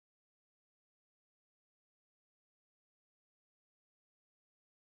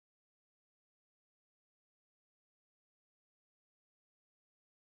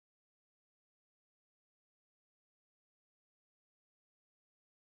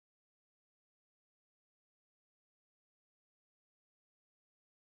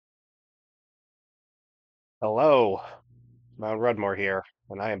Hello, Mount Rudmore here,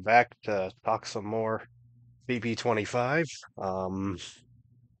 and I am back to talk some more BB25. Um,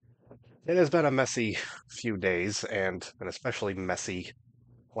 it has been a messy few days, and an especially messy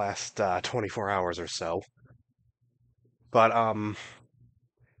last 24 hours or so. But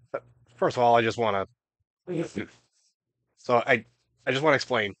first of all, I just want to. So I just want to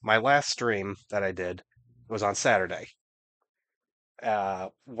explain. My last stream that I did was on Saturday.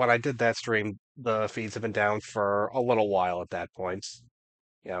 When I did that stream, the feeds have been down for a little while at that point.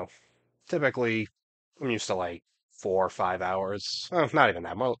 You know, typically I'm used to like 4 or 5 hours. Not even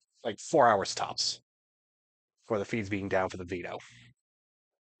that, more like 4 hours tops for the feeds being down for the veto.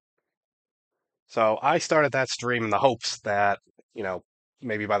 So I started that stream in the hopes that, you know,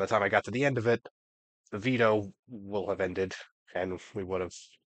 maybe by the time I got to the end of it, the veto will have ended and we would have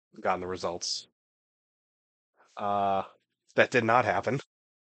gotten the results. Uh, that did not happen.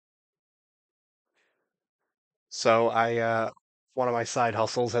 So one of my side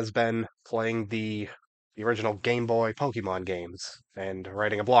hustles has been playing the original Game Boy Pokemon games and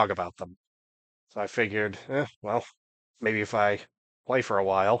writing a blog about them. So I figured, well, maybe if I play for a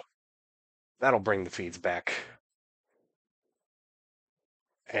while, that'll bring the feeds back.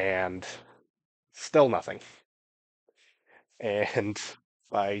 And still nothing. And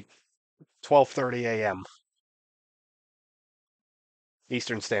by 12:30 a.m.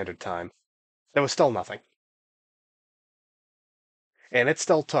 Eastern Standard Time, there was still nothing. And it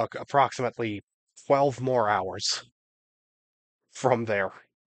still took approximately 12 more hours from there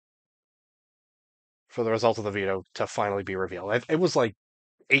for the result of the veto to finally be revealed. It was like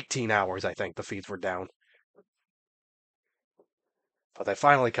 18 hours, I think, the feeds were down. But they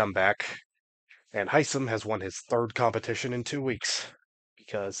finally come back, and Heisem has won his third competition in 2 weeks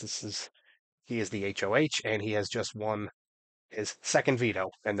because he is the HOH, and he has just won his second veto,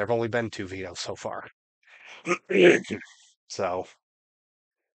 and there have only been two vetoes so far. So,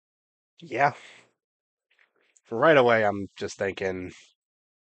 yeah, right away, I'm just thinking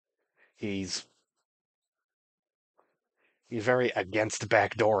he's he's very against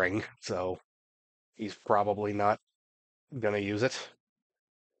backdooring, so he's probably not gonna use it.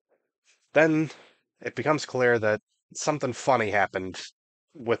 Then it becomes clear that something funny happened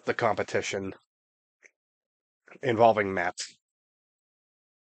with the competition involving Matt.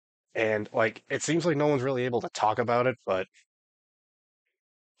 And like it seems like no one's really able to talk about it, but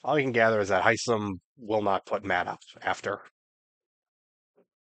all you can gather is that Heisem will not put Matt up after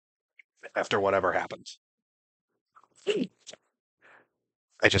whatever happens.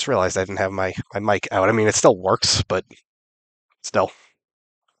 I just realized I didn't have my mic out. I mean, it still works, but still.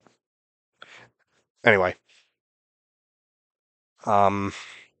 Anyway, um,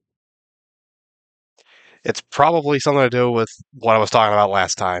 it's probably something to do with what I was talking about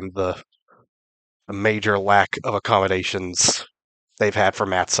last time, the major lack of accommodations they've had for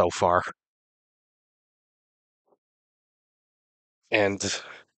Matt so far. And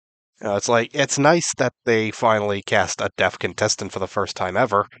it's like it's nice that they finally cast a deaf contestant for the first time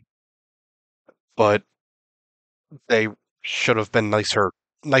ever, but they should have been nicer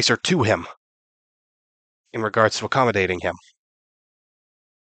to him in regards to accommodating him.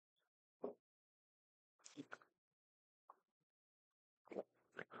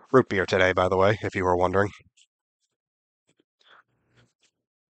 Root beer today, by the way, if you were wondering.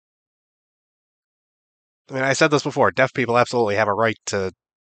 I mean, I said this before. Deaf people absolutely have a right to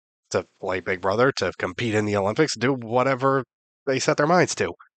play Big Brother, to compete in the Olympics, do whatever they set their minds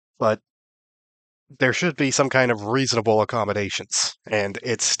to. But there should be some kind of reasonable accommodations, and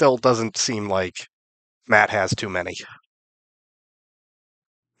it still doesn't seem like Matt has too many.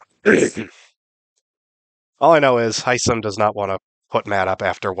 All I know is Heisem does not want to put Matt up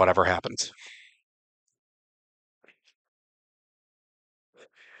after whatever happens.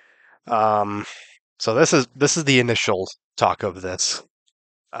 Um, so this is the initial talk of this.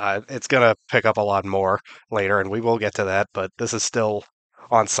 It's gonna pick up a lot more later, and we will get to that. But this is still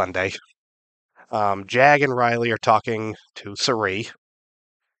on Sunday. Jag and Riley are talking to Sari.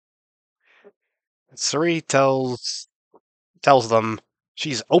 Sari tells them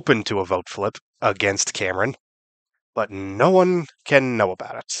she's open to a vote flip against Cameron, but no one can know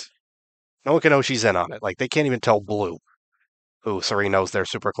about it. No one can know she's in on it. Like they can't even tell Blue, who Sari knows they're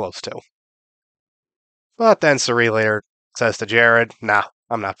super close to. But then Sari later says to Jared, "Nah,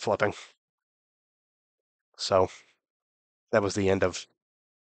 I'm not flipping." So that was the end of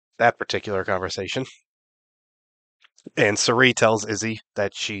that particular conversation. And Sari tells Izzy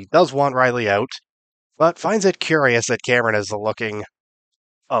that she does want Riley out, but finds it curious that Cameron is looking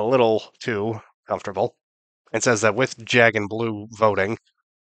a little too comfortable, and says that with Jag and Blue voting,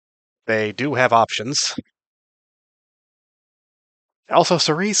 they do have options. Also,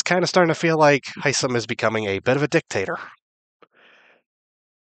 Cerise kind of starting to feel like Heisem is becoming a bit of a dictator,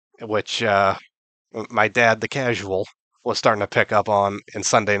 which my dad, the casual, was starting to pick up on in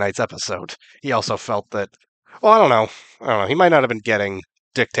Sunday night's episode. He also felt that, well, I don't know. He might not have been getting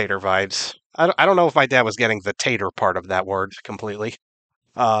dictator vibes. I don't know if my dad was getting the tater part of that word completely.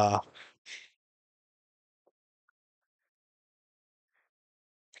 Uh,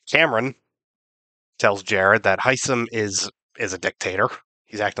 Cameron tells Jared that Heisem is a dictator.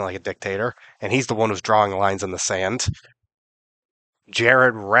 He's acting like a dictator, and he's the one who's drawing lines in the sand.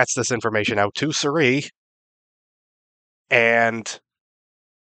 Jared rats this information out to Suri, and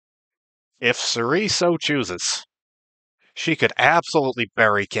if Suri so chooses, she could absolutely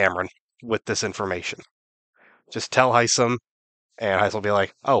bury Cameron with this information. Just tell Heisem, and Heisem will be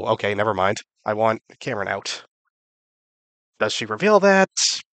like, oh, okay, never mind. I want Cameron out. Does she reveal that?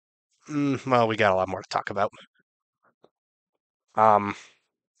 Well, we got a lot more to talk about.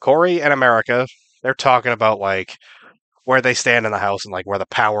 Corey and America, they're talking about, like, where they stand in the house and, like, where the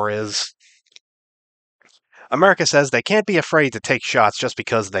power is. America says they can't be afraid to take shots just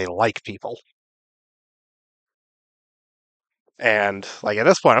because they like people. And, like, at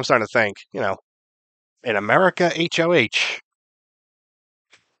this point, I'm starting to think, in America, HOH,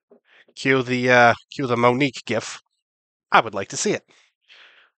 cue the Monique gif. I would like to see it.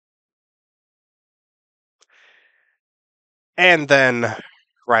 And then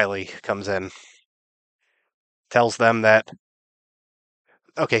Riley comes in, tells them that,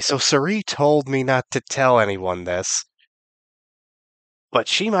 okay, so Suri told me not to tell anyone this, but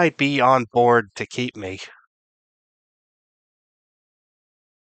she might be on board to keep me.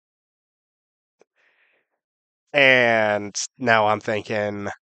 And now I'm thinking,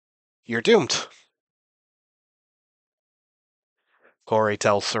 you're doomed. Corey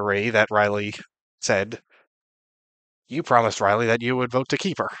tells Suri that Riley said, you promised Riley that you would vote to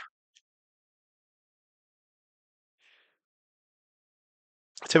keep her.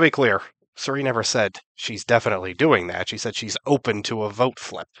 To be clear, Suri never said she's definitely doing that. She said she's open to a vote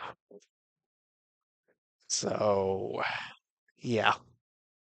flip. So, yeah.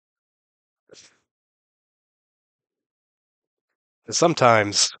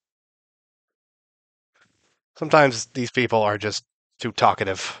 Sometimes these people are just too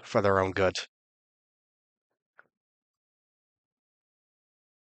talkative for their own good.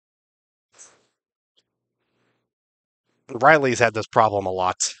 Riley's had this problem a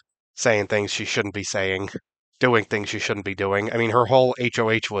lot, saying things she shouldn't be saying, doing things she shouldn't be doing. I mean, her whole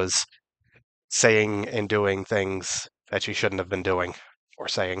HOH was saying and doing things that she shouldn't have been doing or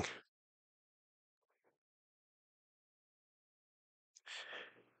saying.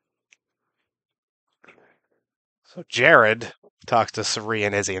 So Jared talks to Suri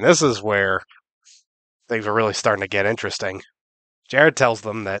and Izzy, and this is where things are really starting to get interesting. Jared tells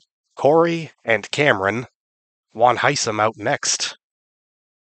them that Corey and Cameron want Heisem out next.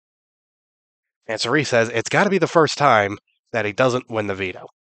 And Suri says it's got to be the first time that he doesn't win the veto.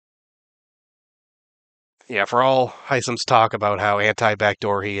 Yeah, for all Heisem's talk about how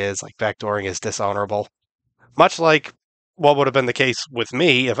anti-backdoor he is, like backdooring is dishonorable, much like what would have been the case with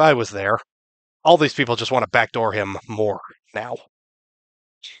me if I was there, all these people just want to backdoor him more now.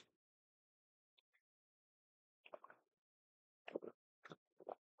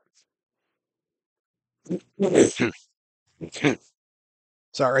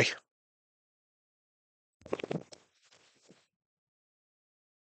 Sorry.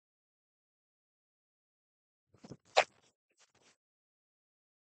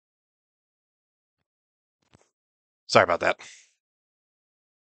 Sorry about that.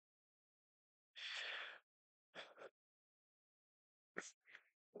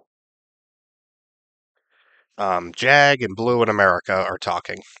 Jag and Blue in America are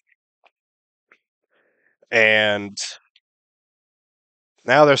talking. And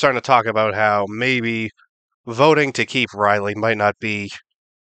now they're starting to talk about how maybe voting to keep Riley might not be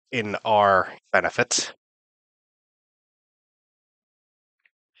in our benefit.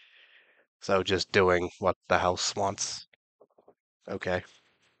 So just doing what the House wants. Okay.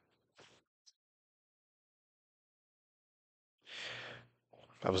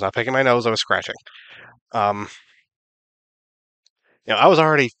 I was not picking my nose, I was scratching. I was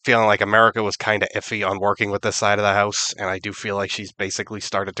already feeling like America was kind of iffy on working with this side of the house, and I do feel like she's basically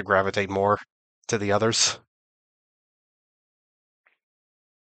started to gravitate more to the others.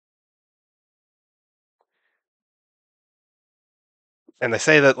 And they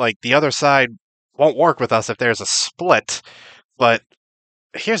say that, like, the other side won't work with us if there's a split, but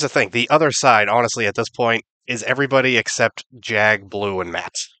here's the thing, the other side, honestly, at this point, is everybody except Jag, Blue, and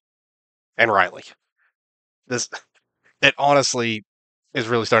Matt. And Riley. This, it honestly, is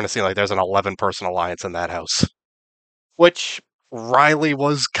really starting to seem like there's an 11-person alliance in that house, which Riley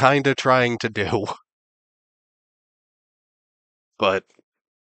was kind of trying to do, but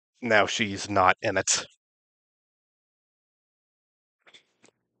now she's not in it.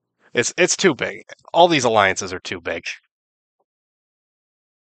 It's too big. All these alliances are too big.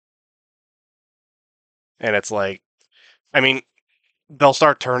 And it's like, I mean, they'll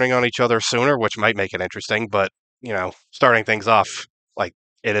start turning on each other sooner, which might make it interesting, but, starting things off, like,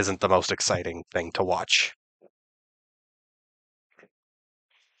 it isn't the most exciting thing to watch.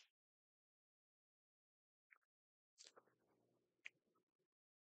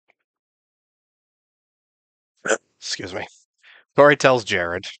 Excuse me. Corey tells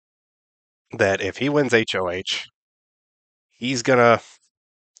Jared that if he wins HOH, he's gonna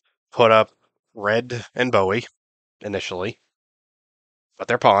put up Red and Bowie initially, but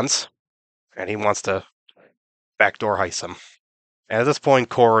they're pawns, and he wants to backdoor heist them. And at this point,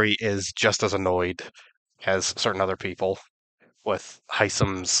 Corey is just as annoyed as certain other people with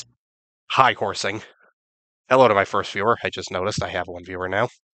Heisem's high horsing. Hello to my first viewer. I just noticed I have one viewer now.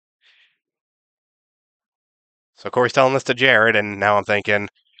 So Corey's telling this to Jared, and now I'm thinking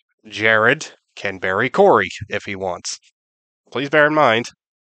Jared can bury Corey if he wants. Please bear in mind,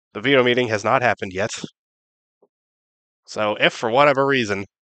 the veto meeting has not happened yet. So if for whatever reason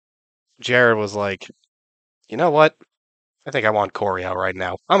Jared was like, you know what? I think I want Corey out right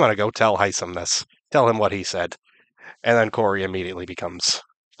now. I'm going to go tell Heisem this. Tell him what he said. And then Corey immediately becomes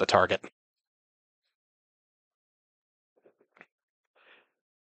the target.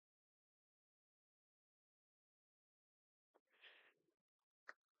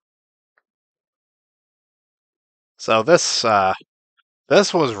 So this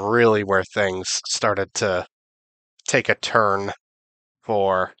was really where things started to take a turn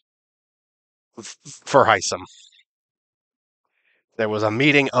for Heisem. There was a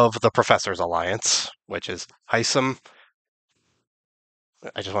meeting of the Professors Alliance, which is Heisem.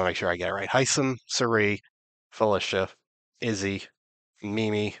 I just want to make sure I get it right. Heisem, Suri, Felicia, Izzy,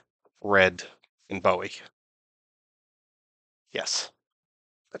 Mimi, Red, and Bowie. Yes,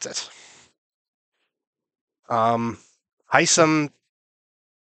 that's it. Heisem,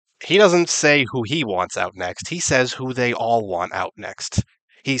 he doesn't say who he wants out next. He says who they all want out next.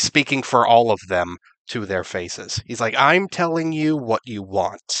 He's speaking for all of them to their faces. He's like, I'm telling you what you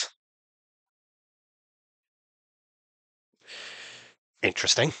want.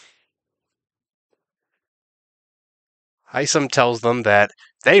 Interesting. Heisem tells them that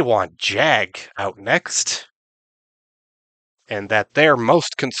they want Jag out next, and that they're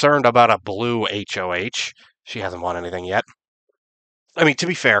most concerned about a blue HOH. She hasn't won anything yet. I mean, to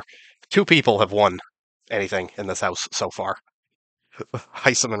be fair, 2 people have won anything in this house so far.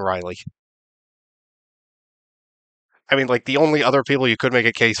 Heisem and Riley. I mean, like, the only other people you could make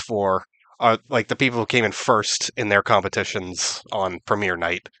a case for are, like, the people who came in first in their competitions on premiere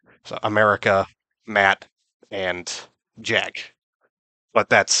night. So America, Matt, and Jag. But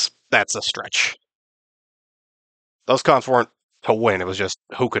that's a stretch. Those comps weren't to win, it was just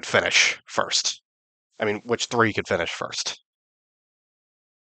who could finish first. I mean, which 3 could finish first.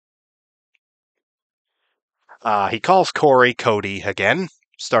 He calls Corey Cody again,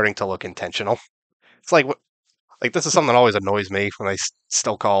 starting to look intentional. It's like this is something that always annoys me when they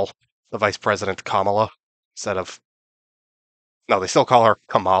still call the vice president Kamala instead of. No, they still call her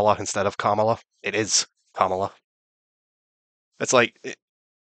Kamala instead of Kamala. It is Kamala. It's like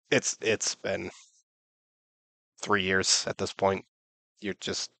it's been 3 years at this point. You're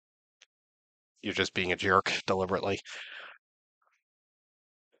just being a jerk deliberately.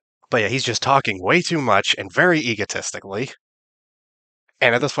 But yeah, he's just talking way too much and very egotistically.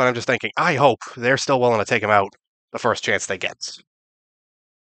 And at this point, I'm just thinking, I hope they're still willing to take him out the first chance they get.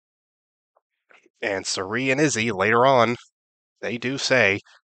 And Suri and Izzy later on, they do say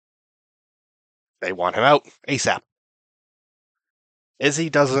they want him out ASAP. Izzy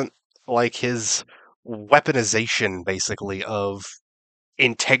doesn't like his weaponization, basically, of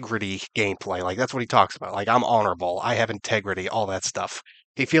integrity gameplay. Like, that's what he talks about. Like, I'm honorable, I have integrity, all that stuff.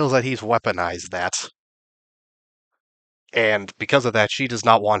 He feels that he's weaponized that. And because of that, she does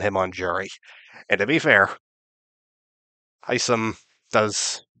not want him on jury. And to be fair, Heisem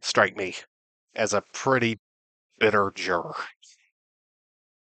does strike me as a pretty bitter juror.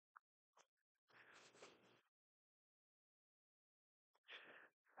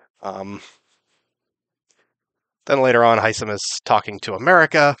 Um, then later on, Heisem is talking to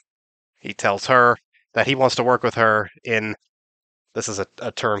America. He tells her that he wants to work with her in, this is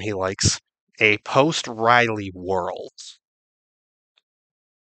a term he likes, a post-Riley world.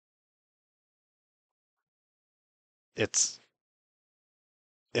 It's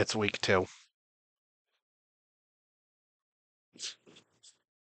It's week 2. It's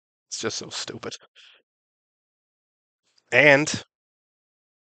just so stupid. And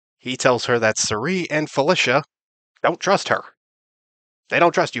he tells her that Sari and Felicia don't trust her. They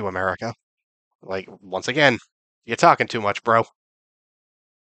don't trust you, America. Like, once again, you're talking too much, bro.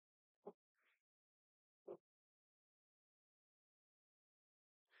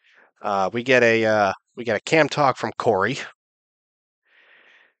 We get a cam talk from Corey.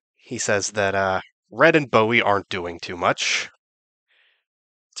 He says that Red and Bowie aren't doing too much.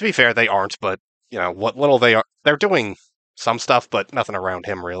 To be fair, they aren't, but what little they are, they're doing some stuff, but nothing around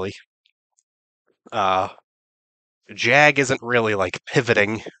him really. Uh, Jag isn't really like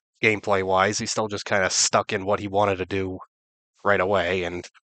pivoting gameplay wise. He's still just kind of stuck in what he wanted to do right away, and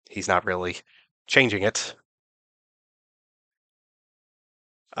he's not really changing it.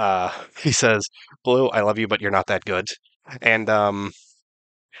 He says, "Blue, I love you, but you're not that good." And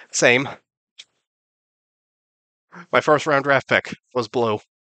same. My first round draft pick was Blue.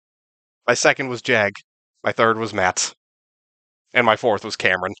 My second was Jag. My third was Matt, and my fourth was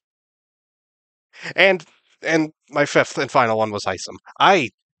Cameron. And my fifth and final one was Isom.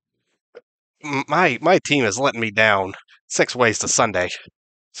 My team is letting me down 6 ways to Sunday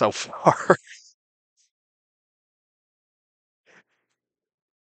so far.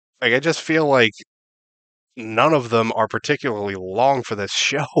 Like I just feel like none of them are particularly long for this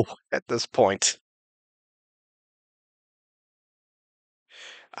show at this point.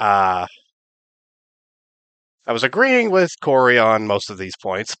 Uh I was agreeing with Corey on most of these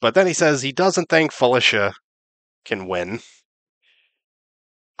points, but then he says he doesn't think Felicia can win.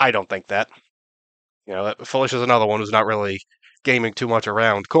 I don't think that. Felicia's another one who's not really gaming too much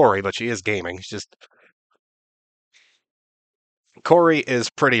around Corey, but she is gaming. It's just Corey is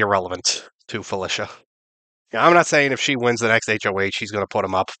pretty irrelevant to Felicia. I'm not saying if she wins the next HOH, she's going to put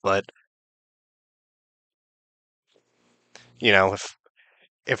him up, but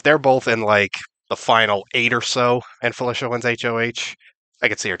if they're both in like the final 8 or so, and Felicia wins HOH, I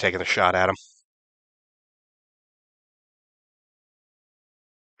could see her taking a shot at him.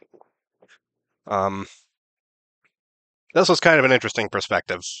 Um, this was kind of an interesting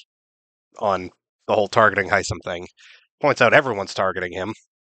perspective on the whole targeting Heisem thing. Points out everyone's targeting him,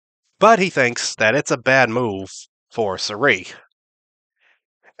 but he thinks that it's a bad move for Sari.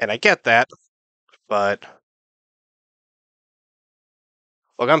 And I get that, but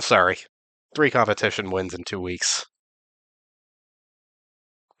look, I'm sorry. 3 competition wins in 2 weeks.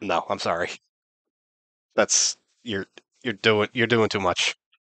 No, I'm sorry. That's you're doing too much.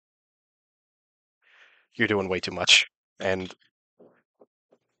 You're doing way too much. And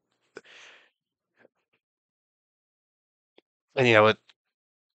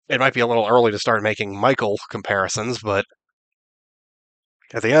it might be a little early to start making Michael comparisons, but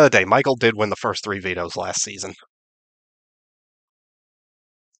at the end of the day, Michael did win the first 3 vetoes last season.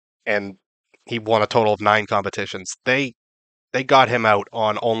 And he won a total of 9 competitions. They got him out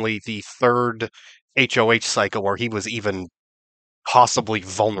on only the 3rd HOH cycle where he was even possibly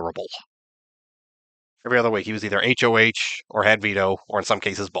vulnerable. Every other week, he was either HOH or had veto, or in some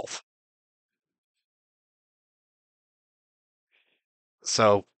cases, both.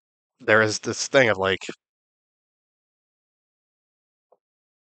 So there is this thing of like,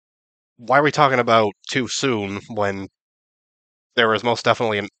 why are we talking about too soon when there is most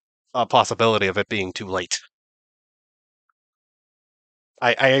definitely a possibility of it being too late?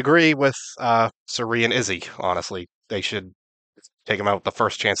 I agree with Sari and Izzy, honestly. They should take him out the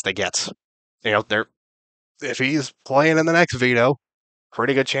first chance they get. They're if he's playing in the next veto,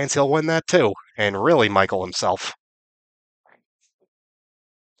 pretty good chance he'll win that too. And really, Michael himself.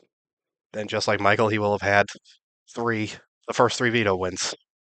 Then, just like Michael, he will have had the first 3 veto wins.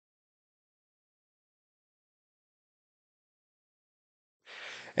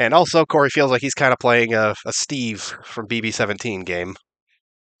 And also, Corey feels like he's kind of playing a Steve from BB17 game.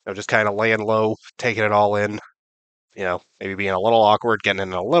 Just kind of laying low, taking it all in. Maybe being a little awkward, getting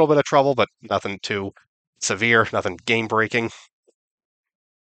in a little bit of trouble, but nothing too severe, nothing game breaking.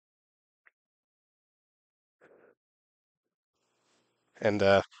 And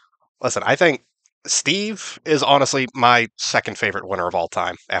listen, I think Steve is honestly my second favorite winner of all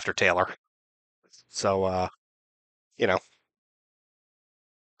time after Taylor. So, you know,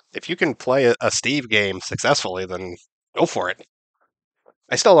 if you can play a Steve game successfully, then go for it.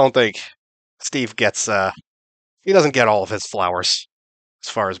 I still don't think Steve he doesn't get all of his flowers as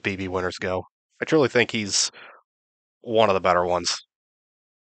far as BB winners go. I truly think he's one of the better ones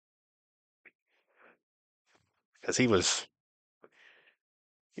because he was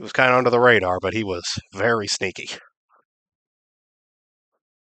kind of under the radar, but he was very sneaky.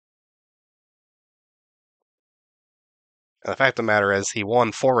 And the fact of the matter is, he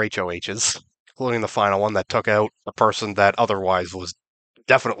won 4 HOHs, including the final one that took out the person that otherwise was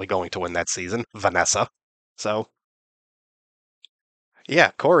definitely going to win that season, Vanessa. So,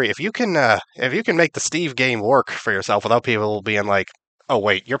 yeah, Corey, if you can make the Steve game work for yourself without people being like, "Oh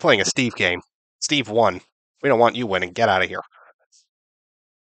wait, you're playing a Steve game. Steve won. We don't want you winning. Get out of here."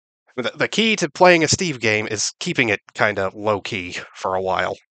 The key to playing a Steve game is keeping it kind of low key for a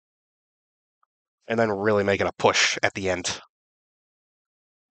while, and then really making a push at the end.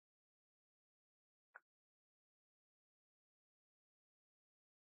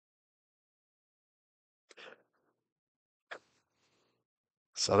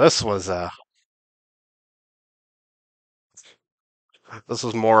 So this was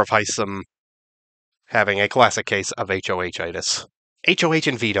more of Heisem having a classic case of HOHitis. HOH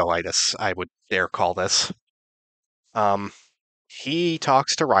and vetoitis, I would dare call this. Um, he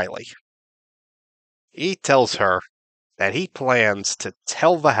talks to Riley. He tells her that he plans to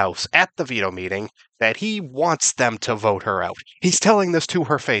tell the House at the veto meeting that he wants them to vote her out. He's telling this to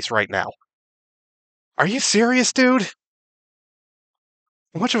her face right now. Are you serious, dude?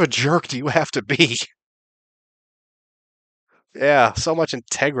 How much of a jerk do you have to be? Yeah, so much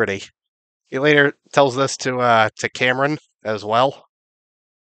integrity. He later tells this to Cameron as well.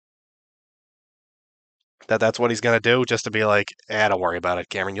 That's what he's gonna do, just to be like, don't worry about it,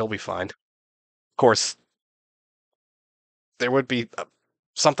 Cameron, you'll be fine. Of course, there would be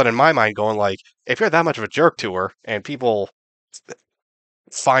something in my mind going like, if you're that much of a jerk to her and people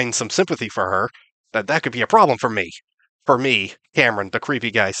find some sympathy for her, that could be a problem for me. For me, Cameron, the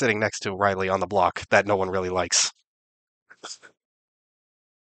creepy guy sitting next to Riley on the block that no one really likes.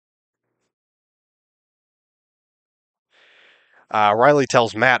 Riley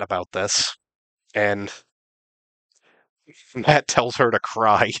tells Matt about this, and Matt tells her to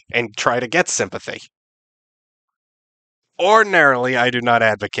cry and try to get sympathy. Ordinarily, I do not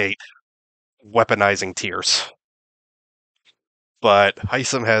advocate weaponizing tears, but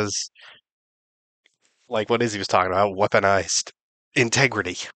Heisem has, like what Izzy was talking about, weaponized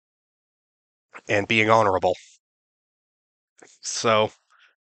integrity and being honorable. So,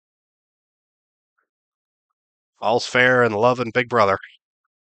 all's fair in love and Big Brother.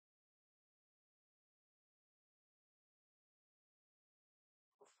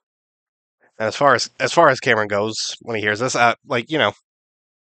 And as far as Cameron goes, when he hears this,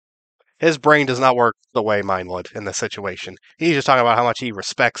 his brain does not work the way mine would in this situation. He's just talking about how much he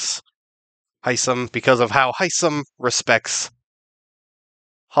respects Heisem because of how Heisem respects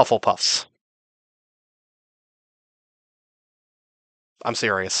Hufflepuffs. I'm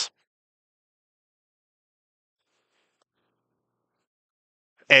serious.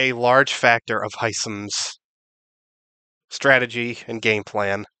 A large factor of Heisem's strategy and game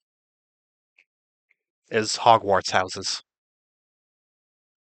plan is Hogwarts houses.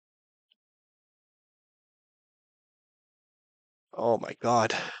 Oh my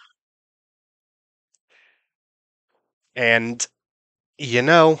god. And, you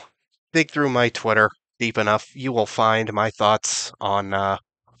know, dig through my Twitter deep enough, you will find my thoughts on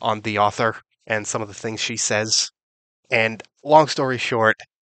the author and some of the things she says. And long story short,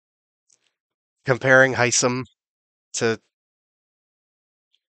 comparing Heisem to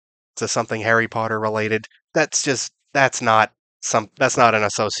something Harry Potter related, that's not an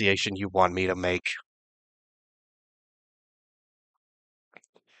association you want me to make.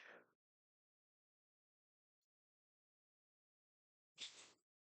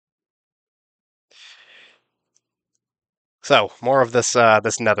 So more of this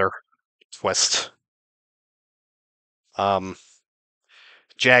nether twist. Um,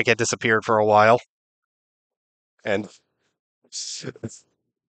 Jag had disappeared for a while, and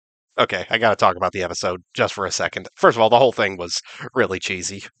okay, I got to talk about the episode just for a second. First of all, the whole thing was really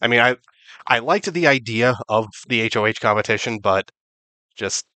cheesy. I mean, I liked the idea of the HOH competition, but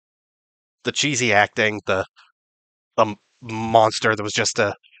just the cheesy acting, the monster that was just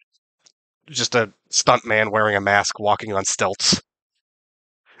a stunt man wearing a mask walking on stilts.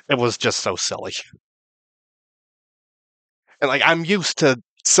 It was just so silly. And like I'm used to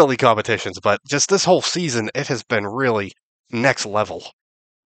silly competitions, but just this whole season, it has been really next level.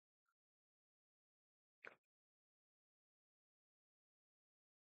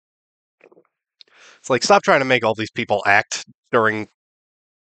 It's like stop trying to make all these people act during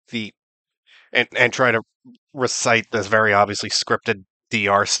the and try to recite this very obviously scripted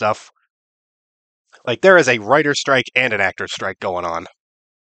DR stuff. Like there is a writer strike and an actor strike going on.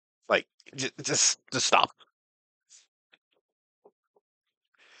 Like just stop.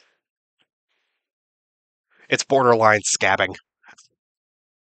 It's borderline scabbing.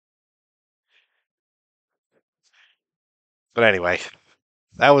 But anyway,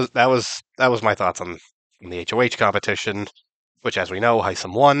 that was my thoughts on the HOH competition, which, as we know,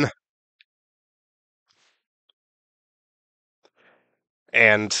 Heisem won.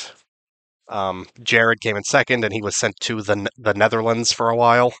 And Jared came in second, and he was sent to the Netherlands for a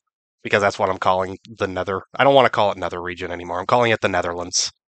while, because that's what I'm calling the Nether. I don't want to call it Nether region anymore. I'm calling it the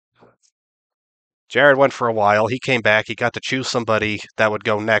Netherlands. Jared went for a while. He came back. He got to choose somebody that would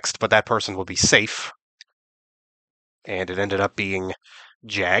go next, but that person would be safe. And it ended up being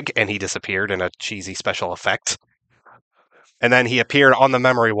Jag, and he disappeared in a cheesy special effect. And then he appeared on the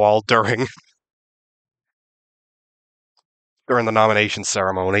memory wall during the nomination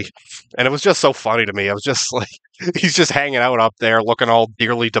ceremony. And it was just so funny to me. I was just like, he's just hanging out up there looking all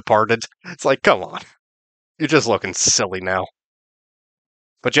dearly departed. It's like, come on. You're just looking silly now.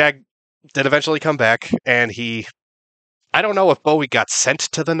 But Jag did eventually come back, and I don't know if Bowie got sent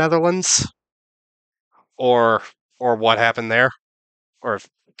to the Netherlands or what happened there, or if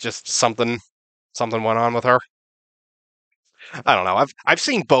just something went on with her. I don't know. I've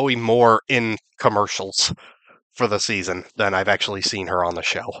seen Bowie more in commercials for the season than I've actually seen her on the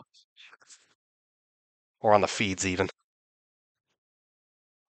show. Or on the feeds, even.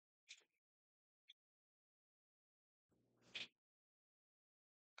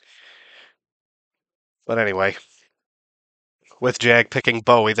 But anyway, with Jag picking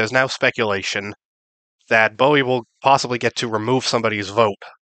Bowie, there's now speculation that Bowie will possibly get to remove somebody's vote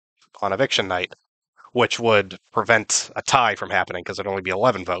on eviction night, which would prevent a tie from happening because it'd only be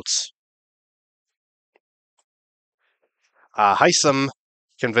 11 votes. Heisem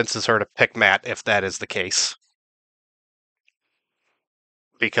convinces her to pick Matt if that is the case.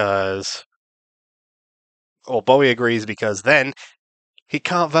 Because, well, Bowie agrees because then he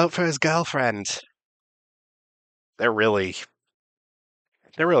can't vote for his girlfriend. They're really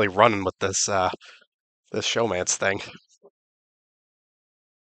running with this showmance thing.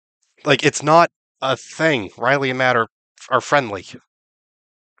 Like, it's not a thing. Riley and Matt are friendly.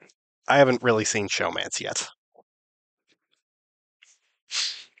 I haven't really seen showmance yet.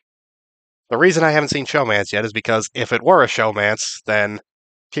 The reason I haven't seen showmance yet is because if it were a showmance, then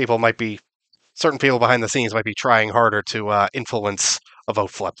certain people behind the scenes might be trying harder to influence a vote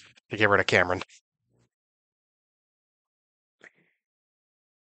flip to get rid of Cameron.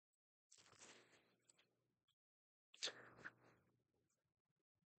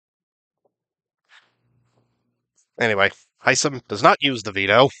 Anyway, Heisem does not use the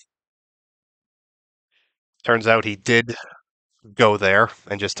veto. Turns out he did go there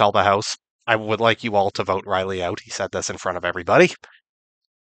and just tell the House, I would like you all to vote Riley out. He said this in front of everybody.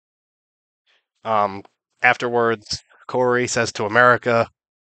 Afterwards, Corey says to America,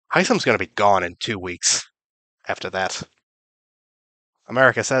 Heisem's going to be gone in 2 weeks after that.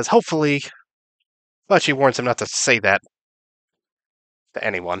 America says, hopefully, but she warns him not to say that to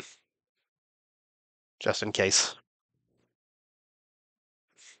anyone, just in case.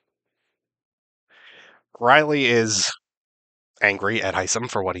 Riley is angry at Heisem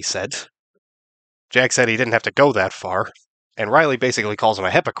for what he said. Jack said he didn't have to go that far, and Riley basically calls him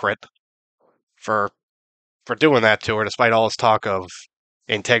a hypocrite for doing that to her, despite all his talk of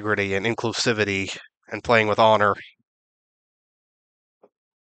integrity and inclusivity and playing with honor.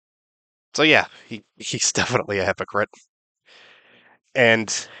 So yeah, he's definitely a hypocrite.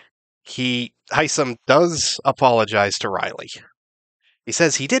 And Heisem does apologize to Riley. He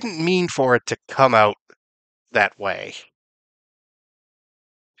says he didn't mean for it to come out that way.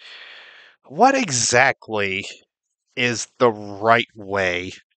 What exactly is the right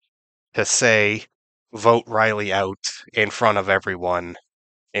way to say vote Riley out in front of everyone,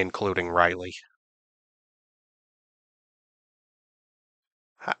 including Riley?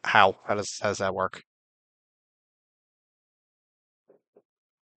 How does that work?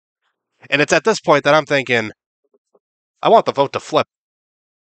 And it's at this point that I'm thinking, I want the vote to flip.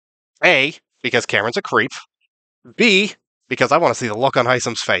 A, because Cameron's a creep. B, because I want to see the look on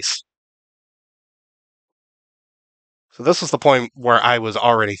Heisem's face. So this was the point where I was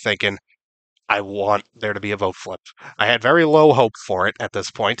already thinking, I want there to be a vote flip. I had very low hope for it at this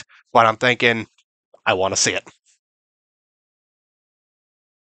point, but I'm thinking, I want to see it.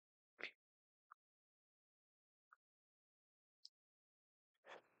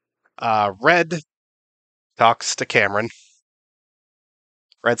 Red talks to Cameron.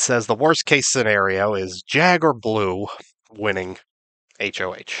 Red says the worst case scenario is Jag or Blue winning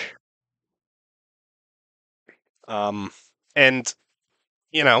HOH. And,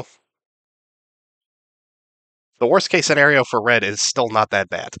 you know, the worst case scenario for Red is still not that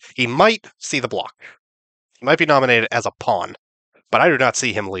bad. He might see the block. He might be nominated as a pawn, but I do not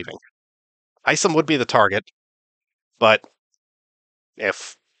see him leaving. Heisem would be the target, but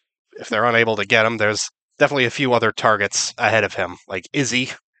If they're unable to get him, there's definitely a few other targets ahead of him. Like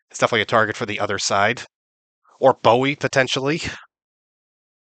Izzy is definitely a target for the other side, or Bowie potentially.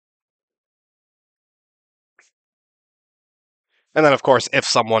 And then, of course, if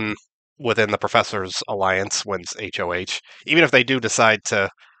someone within the Professor's alliance wins HOH, even if they do decide to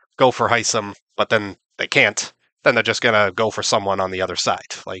go for Heisem, but then they can't, then they're just gonna go for someone on the other side,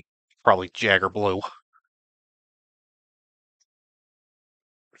 like probably Jagger Blue.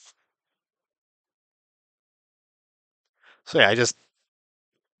 So yeah, I just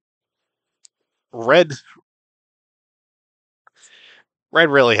Red Red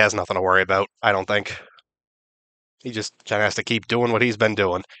really has nothing to worry about, I don't think. He just kind of has to keep doing what he's been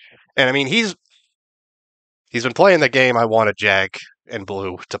doing. And I mean, he's been playing the game I wanted Jag and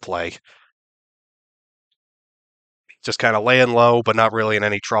Blue to play. Just kind of laying low, but not really in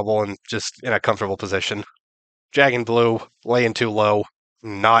any trouble, and just in a comfortable position. Jag and Blue laying too low,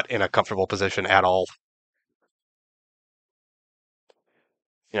 not in a comfortable position at all.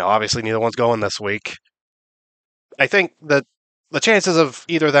 Obviously neither one's going this week. I think that the chances of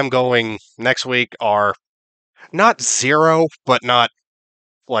either of them going next week are not zero, but not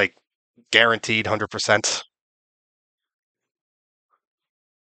like guaranteed 100%.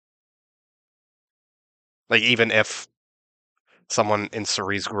 Like even if someone in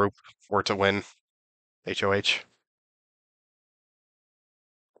Cerie's group were to win HOH.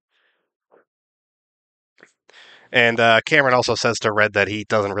 And Cameron also says to Red that he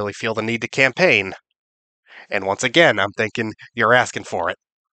doesn't really feel the need to campaign. And once again, I'm thinking you're asking for it.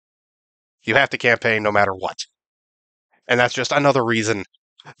 You have to campaign no matter what. And that's just another reason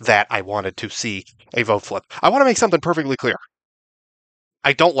that I wanted to see a vote flip. I want to make something perfectly clear.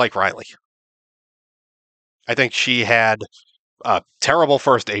 I don't like Riley. I think she had a terrible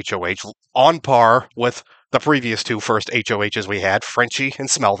first HOH, on par with the previous two first HOHs we had, Frenchie and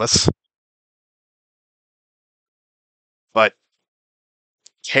Smelvis. But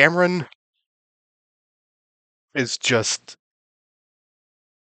Cameron is just.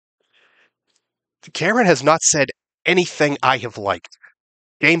 Cameron has not said anything I have liked,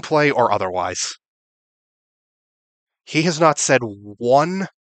 gameplay or otherwise. He has not said one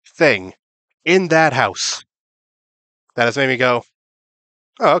thing in that house that has made me go,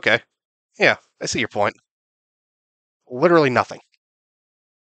 oh, okay. Yeah, I see your point. Literally nothing.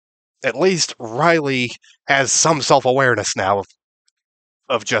 At least Riley has some self-awareness now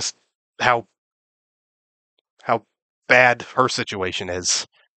of just how how bad her situation is.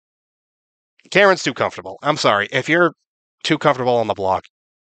 Karen's too comfortable. I'm sorry. If you're too comfortable on the block,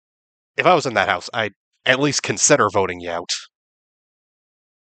 if I was in that house, I'd at least consider voting you out.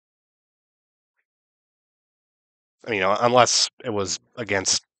 Unless it was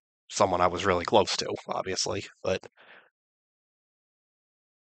against someone I was really close to, obviously. But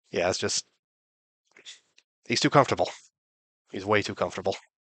yeah, it's just he's too comfortable. He's way too comfortable.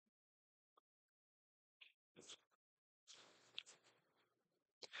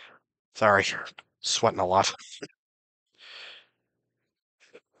 Sorry, sweating a lot.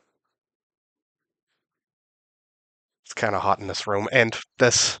 It's kind of hot in this room, and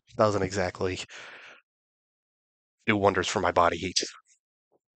this doesn't exactly do wonders for my body heat.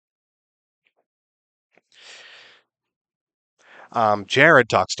 Jared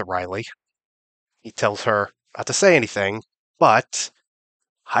talks to Riley. He tells her not to say anything, but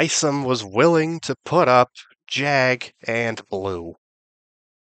Heisem was willing to put up Jag and Blue.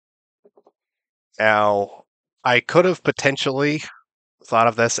 Now, I could have potentially thought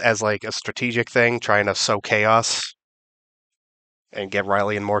of this as like a strategic thing, trying to sow chaos and get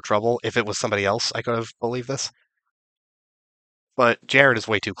Riley in more trouble. If it was somebody else, I could have believed this. But Jared is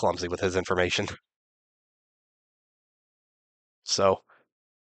way too clumsy with his information. So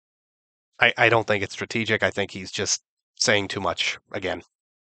I don't think it's strategic. I think he's just saying too much again,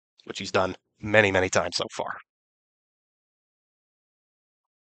 which he's done many, many times so far.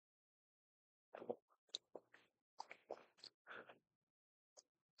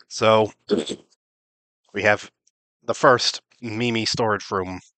 So we have the first Mimi storage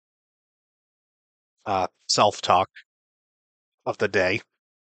room self-talk of the day.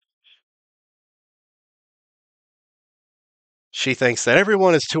 She thinks that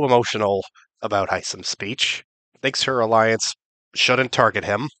everyone is too emotional about Heisem's speech, thinks her alliance shouldn't target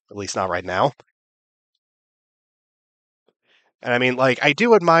him, at least not right now. And I mean, I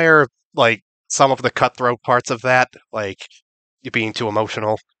do admire, some of the cutthroat parts of that, like, you being too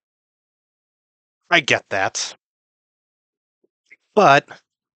emotional. I get that. But,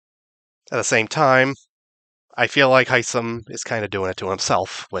 at the same time, I feel like Heisem is kind of doing it to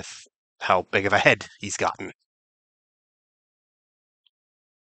himself with how big of a head he's gotten.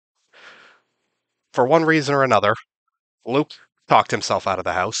 for one reason or another, Luke talked himself out of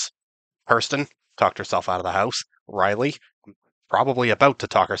the house. Hurston talked herself out of the house. Riley, probably about to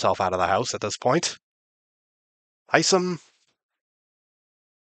talk herself out of the house at this point. Isom,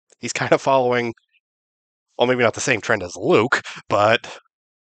 he's kind of following, well, maybe not the same trend as Luke, but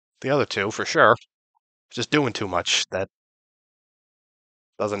the other two, for sure, just doing too much that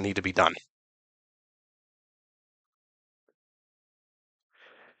doesn't need to be done.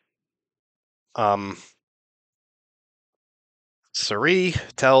 Cerie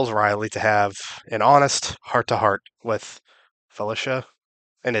tells Riley to have an honest heart-to-heart with Felicia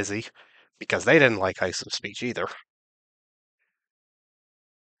and Izzy, because they didn't like Isom's speech either.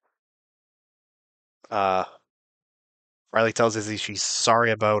 Riley tells Izzy she's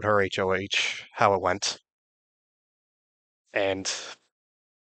sorry about her HOH, how it went, and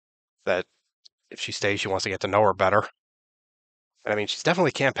that if she stays, she wants to get to know her better. And I mean, she's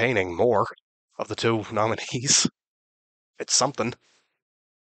definitely campaigning more of the two nominees. It's something.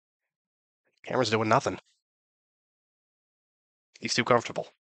 Cameron's doing nothing. He's too comfortable.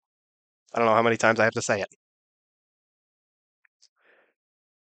 I don't know how many times I have to say it.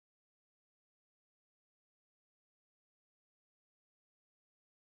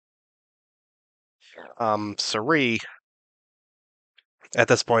 Cerie, at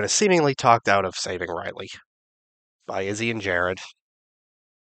this point, is seemingly talked out of saving Riley by Izzy and Jared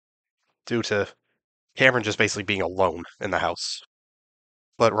due to Cameron just basically being alone in the house.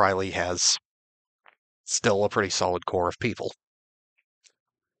 But Riley has still a pretty solid core of people.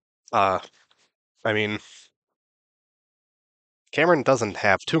 I mean, Cameron doesn't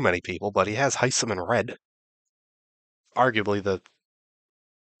have too many people, but he has Heisem and Red. Arguably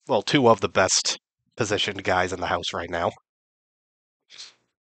two of the best positioned guys in the house right now.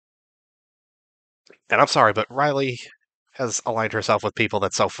 And I'm sorry, but Riley has aligned herself with people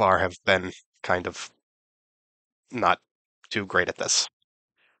that so far have been kind of not too great at this.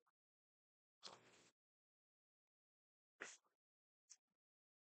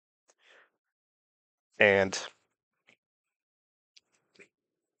 And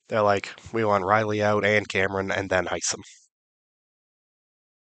they're like, we want Riley out and Cameron and then Heisem.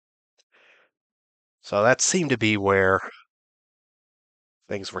 So that seemed to be where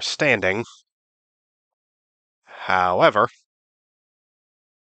things were standing. However,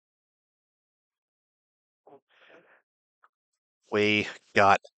 we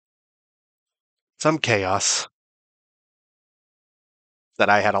got some chaos that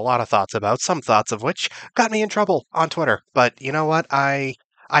I had a lot of thoughts about, some thoughts of which got me in trouble on Twitter. But you know what? I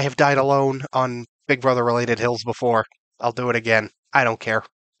have died alone on Big Brother related hills before. I'll do it again. I don't care.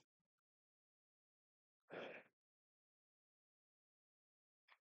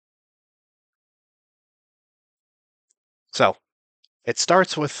 So, it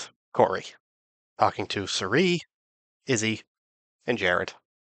starts with Corey talking to Cerie, Izzy, and Jared.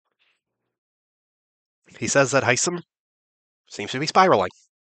 He says that Heisem seems to be spiraling.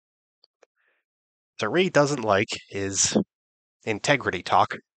 Cerie doesn't like his integrity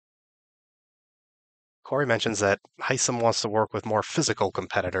talk. Corey mentions that Heisem wants to work with more physical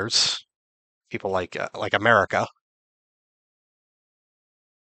competitors, people like America.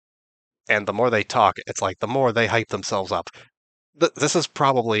 And the more they talk, it's like the more they hype themselves up. This is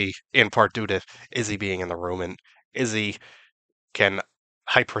probably in part due to Izzy being in the room, and Izzy can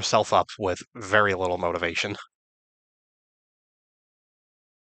hype herself up with very little motivation.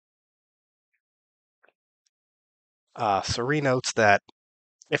 Cerie notes that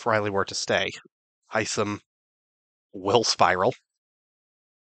if Riley were to stay, Heisem will spiral.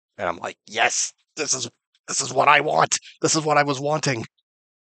 And I'm like, yes, this is what I want. This is what I was wanting.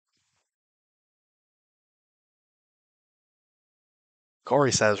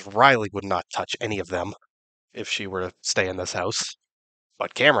 Corey says Riley would not touch any of them if she were to stay in this house.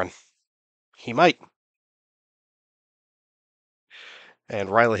 But Cameron, he might. And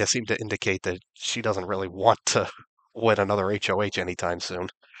Riley has seemed to indicate that she doesn't really want to win another HOH anytime soon.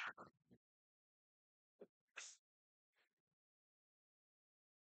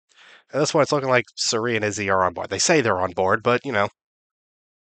 At this point, it's looking like Cerie and Izzy are on board. They say they're on board, but,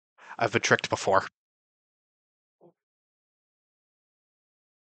 I've been tricked before.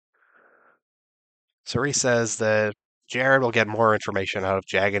 Cerie says that Jared will get more information out of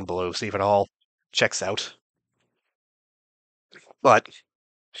Jag and Blue, see if it all checks out. But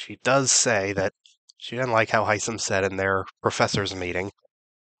she does say that she didn't like how Heisem said in their professors' meeting,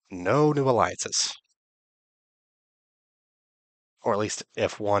 no new alliances. Or at least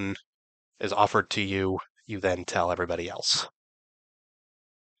if one is offered to you, you then tell everybody else.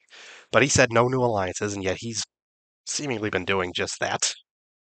 But he said no new alliances, and yet he's seemingly been doing just that.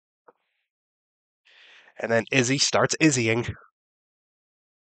 And then Izzy starts Izzying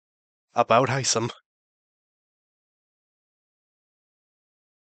about Heisem.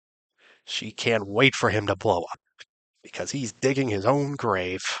 She can't wait for him to blow up because he's digging his own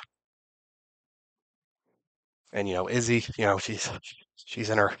grave. And Izzy, she's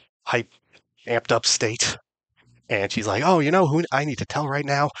in her hype, amped up state, and she's like, "Oh, who I need to tell right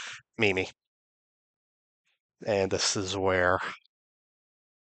now? Mimi." And this is where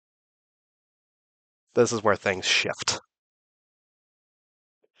things shift.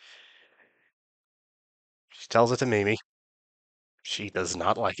 She tells it to Mimi. She does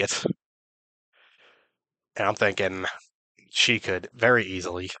not like it. And I'm thinking she could very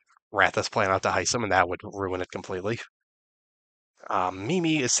easily rat this plan out to Heisem, and that would ruin it completely.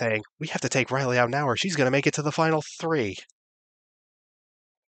 Mimi is saying, "We have to take Riley out now or she's going to make it to the final three."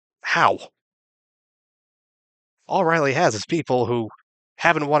 How? All Riley has is people who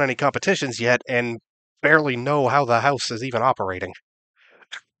haven't won any competitions yet and barely know how the house is even operating.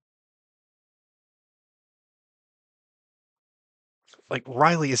 Like,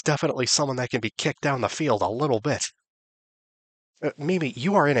 Riley is definitely someone that can be kicked down the field a little bit. Mimi,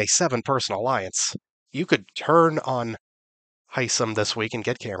 you are in a 7-person alliance. You could turn on Heisem this week and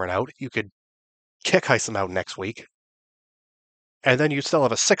get Cameron out. You could kick Heisem out next week. And then you still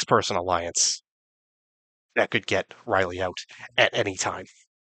have a 6-person alliance that could get Riley out at any time.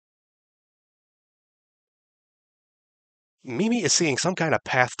 Mimi is seeing some kind of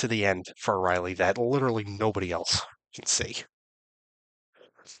path to the end for Riley that literally nobody else can see.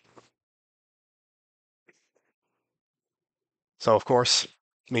 So, of course,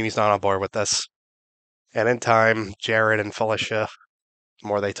 Mimi's not on board with this. And in time, Jared and Felicia, the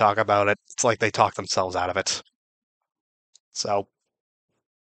more they talk about it, it's like they talk themselves out of it. So,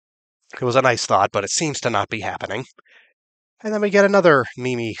 it was a nice thought, but it seems to not be happening. And then we get another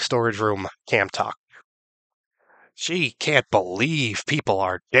Mimi storage room cam talk. She can't believe people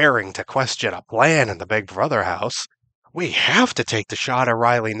are daring to question a plan in the Big Brother house. We have to take the shot at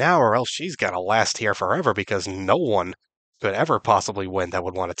Riley now, or else she's going to last here forever because no one could ever possibly win that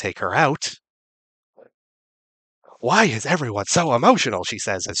would want to take her out. Why is everyone so emotional? She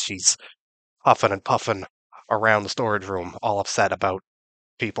says as she's huffing and puffing around the storage room, all upset about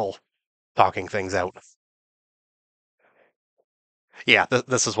people talking things out. Yeah,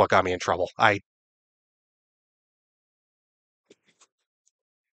 this is what got me in trouble.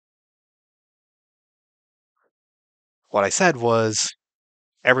 What I said was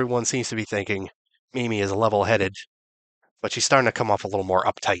everyone seems to be thinking Mimi is level-headed, but she's starting to come off a little more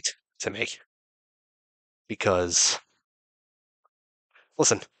uptight to me. Because,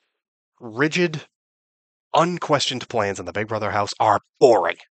 listen, rigid, unquestioned plans in the Big Brother house are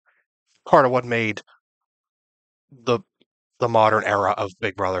boring. Part of what made the the modern era of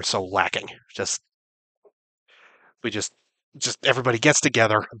Big Brother so lacking. We just everybody gets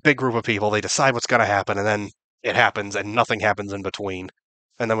together, a big group of people, they decide what's gonna happen, and then it happens and nothing happens in between.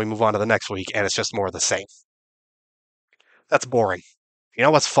 And then we move on to the next week and it's just more of the same. That's boring. You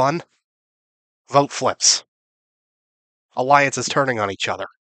know what's fun? Vote flips. Alliances turning on each other.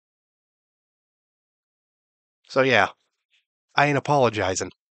 So yeah, I ain't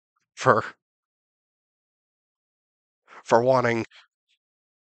apologizing for wanting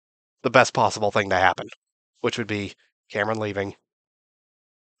the best possible thing to happen, which would be Cameron leaving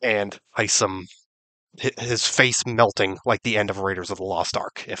and Isom his face melting like the end of Raiders of the Lost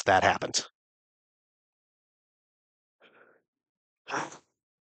Ark, if that happened.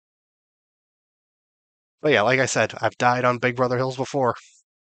 But yeah, like I said, I've died on Big Brother Hills before,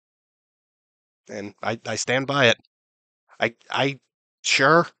 and I stand by it. I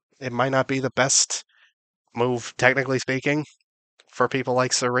sure it might not be the best move, technically speaking, for people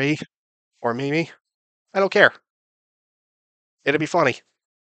like Sari or Mimi. I don't care. It'd be funny.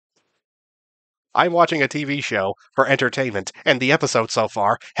 I'm watching a TV show for entertainment, and the episodes so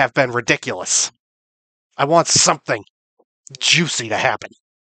far have been ridiculous. I want something juicy to happen.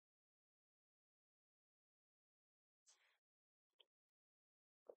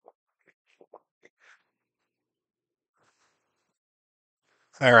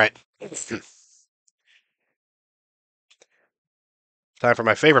 All right. Time for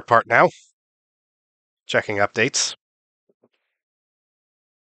my favorite part now, checking updates.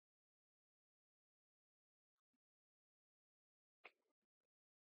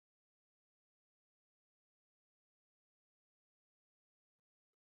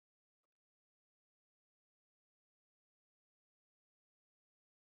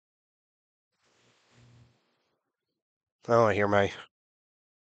 Oh, I hear my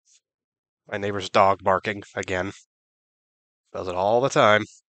neighbor's dog barking again. Does it all the time.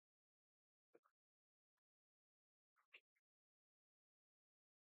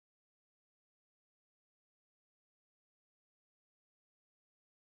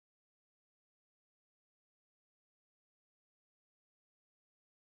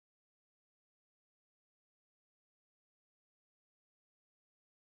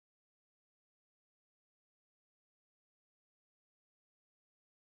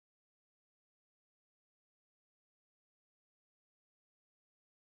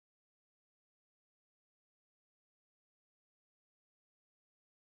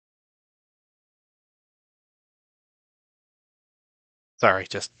 Sorry,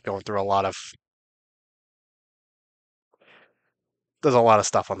 just going through a lot of. There's a lot of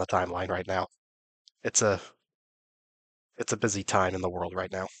stuff on the timeline right now. It's a it's a busy time in the world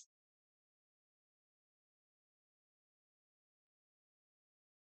right now.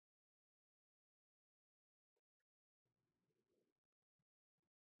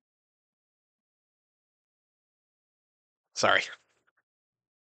 Sorry.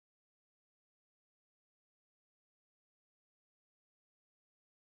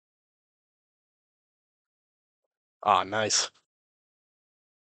 Ah, nice.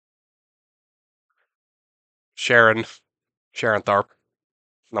 Sharon Sharon Tharp,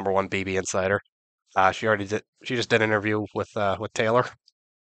 #1 BB insider. She already did. She just did an interview with Taylor.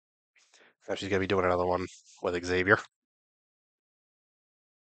 Now she's gonna be doing another one with Xavier.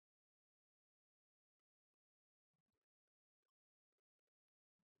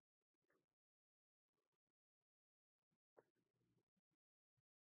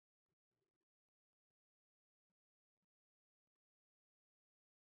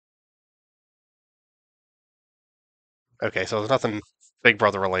 Okay, so there's nothing Big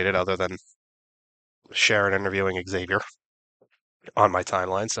Brother related other than Sharon interviewing Xavier on my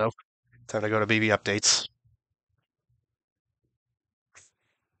timeline. So time to go to BB updates.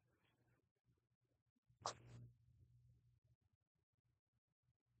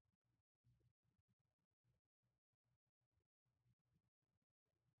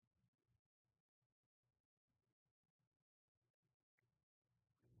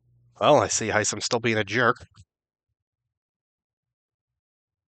 Well, I see Heisem still being a jerk.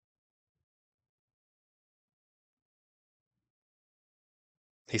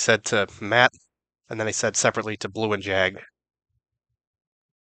 He said to Matt, and then he said separately to Blue and Jag,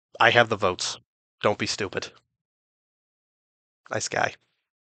 I have the votes. Don't be stupid. Nice guy.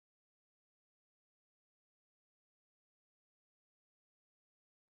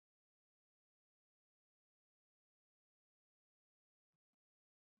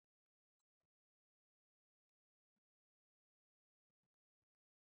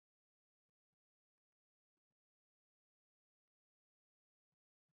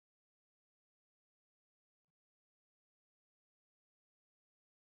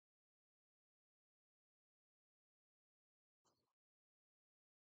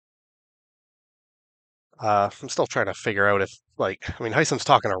 I'm still trying to figure out if, I mean, Heisem's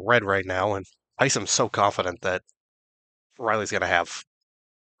talking to Red right now, and Heisem's so confident that Riley's going to have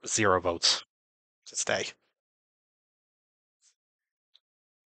 0 votes to stay.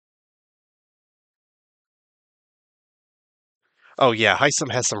 Oh yeah, Heisem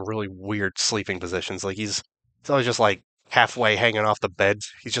has some really weird sleeping positions. Like he's always just like halfway hanging off the bed.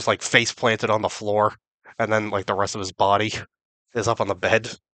 He's just like face planted on the floor, and then like the rest of his body is up on the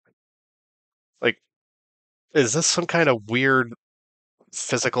bed. Like, is this some kind of weird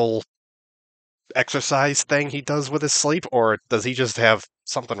physical exercise thing he does with his sleep, or does he just have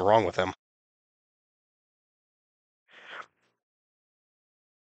something wrong with him?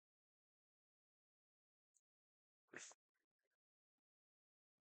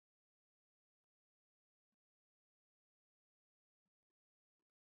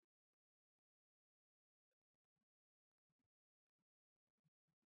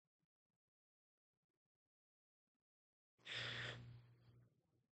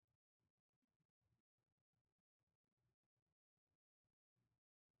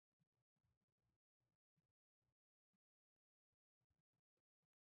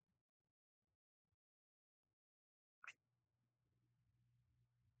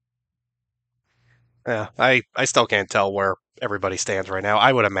 Yeah, I still can't tell where everybody stands right now.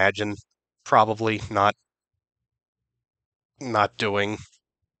 I would imagine probably not doing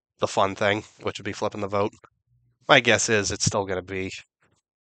the fun thing, which would be flipping the vote. My guess is it's still going to be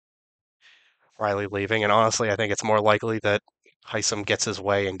Riley leaving, and honestly, I think it's more likely that Heisem gets his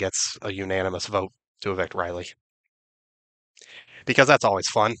way and gets a unanimous vote to evict Riley. Because that's always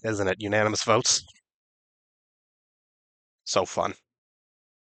fun, isn't it? Unanimous votes. So fun.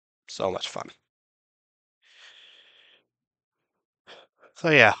 So much fun. So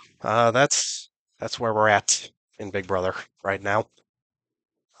yeah, that's where we're at in Big Brother right now.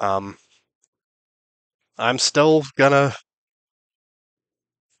 Um, I'm still gonna.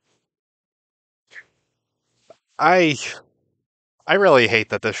 I I really hate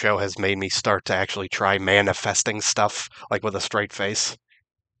that this show has made me start to actually try manifesting stuff like with a straight face.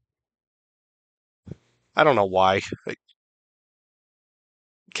 I don't know why. Like,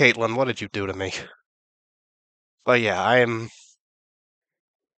 Caitlin, what did you do to me? But yeah, I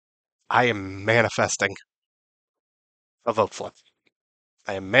am manifesting a vote flip.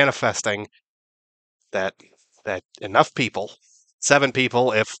 I am manifesting that that enough people 7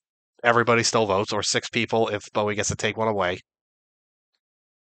 people if everybody still votes, or 6 people if Bowie gets to take one away.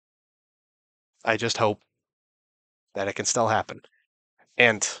 I just hope that it can still happen.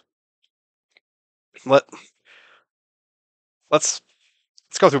 And let let's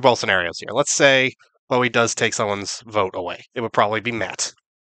let's go through both scenarios here. Let's say Bowie does take someone's vote away. It would probably be Matt.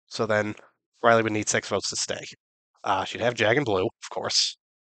 So then Riley would need 6 votes to stay. She'd have Jag and Blue, of course.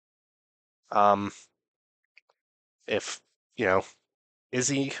 If,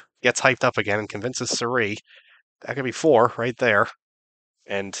 Izzy gets hyped up again and convinces Sari, that could be 4 right there.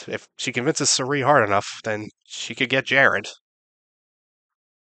 And if she convinces Sari hard enough, then she could get Jared.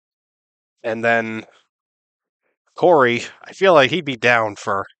 And then Corey, I feel like he'd be down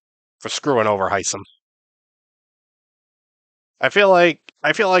for screwing over Heisem. I feel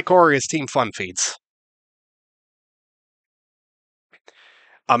like Corey is Team Fun Feeds.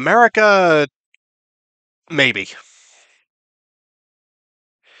 America, maybe,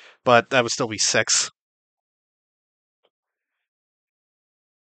 but that would still be 6.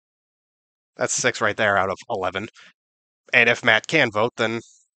 That's 6 right there out of 11. And if Matt can vote, then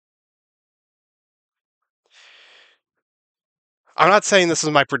I'm not saying this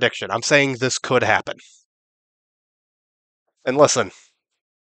is my prediction. I'm saying this could happen. And listen,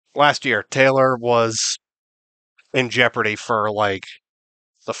 last year Taylor was in jeopardy for like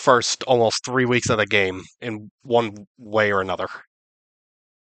the first almost 3 weeks of the game in one way or another.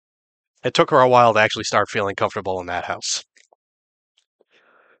 It took her a while to actually start feeling comfortable in that house.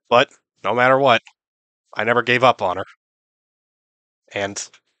 But no matter what, I never gave up on her. And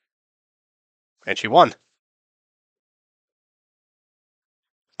she won.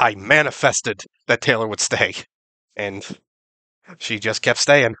 I manifested that Taylor would stay. And she just kept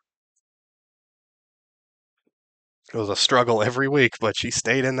staying. It was a struggle every week, but she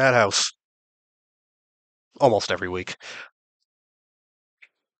stayed in that house. Almost every week.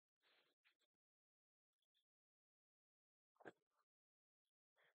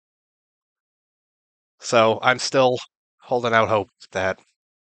 So I'm still holding out hope that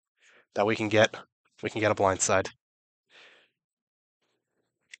we can get a blind side.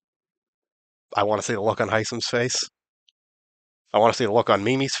 I want to see the look on Heisem's face. I want to see the look on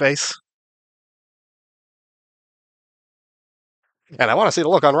Mimi's face. And I want to see the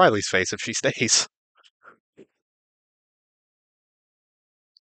look on Riley's face if she stays.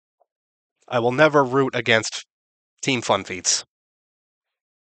 I will never root against Team Fun Feeds.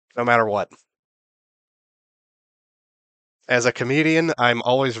 No matter what. As a comedian, I'm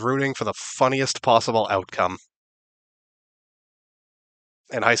always rooting for the funniest possible outcome.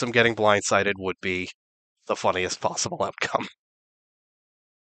 And Heisem getting blindsided would be the funniest possible outcome.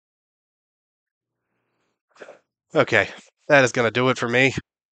 Okay, that is going to do it for me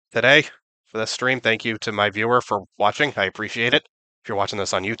today for this stream. Thank you to my viewer for watching. I appreciate it. If you're watching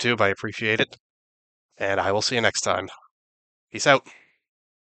this on YouTube, I appreciate it. And I will see you next time. Peace out.